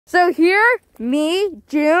So here, me,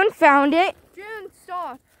 June, found it. June,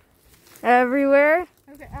 stop. Everywhere.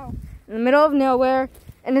 Okay, ow. In the middle of nowhere.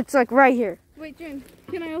 And it's like right here. Wait, June,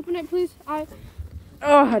 can I open it, please?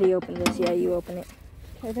 Oh, how do you open this? Yeah, you open it.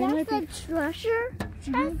 Okay, That's a treasure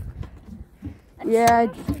chest? Yeah,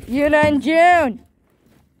 Yuna and June.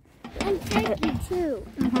 And Frankie too.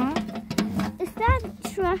 Is that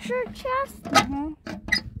a treasure chest?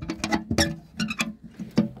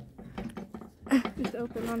 Just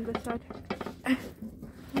open on this side.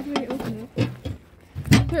 How do I open it?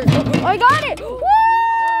 Here. I got it! Woo!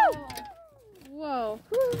 Whoa.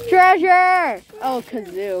 Treasure! Oh,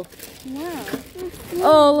 kazoo. Wow.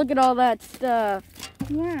 Oh, look at all that stuff.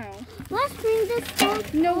 Wow. Let's bring this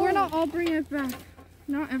back. No, we're not all bringing it back.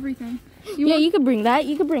 Not everything. You could bring that.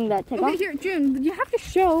 You could bring that. Take Okay, off. here, June, you have to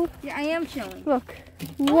show. Yeah, I am showing. Look.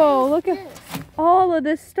 Whoa, look at all of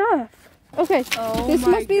this stuff. Okay, this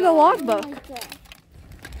must be the logbook.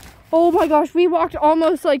 Oh my gosh, we walked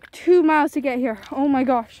almost like 2 miles to get here. Oh my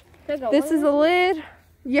gosh. This is the lid.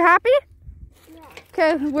 You happy? Yeah.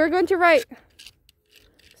 Okay, we're going to write.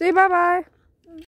 Say bye-bye.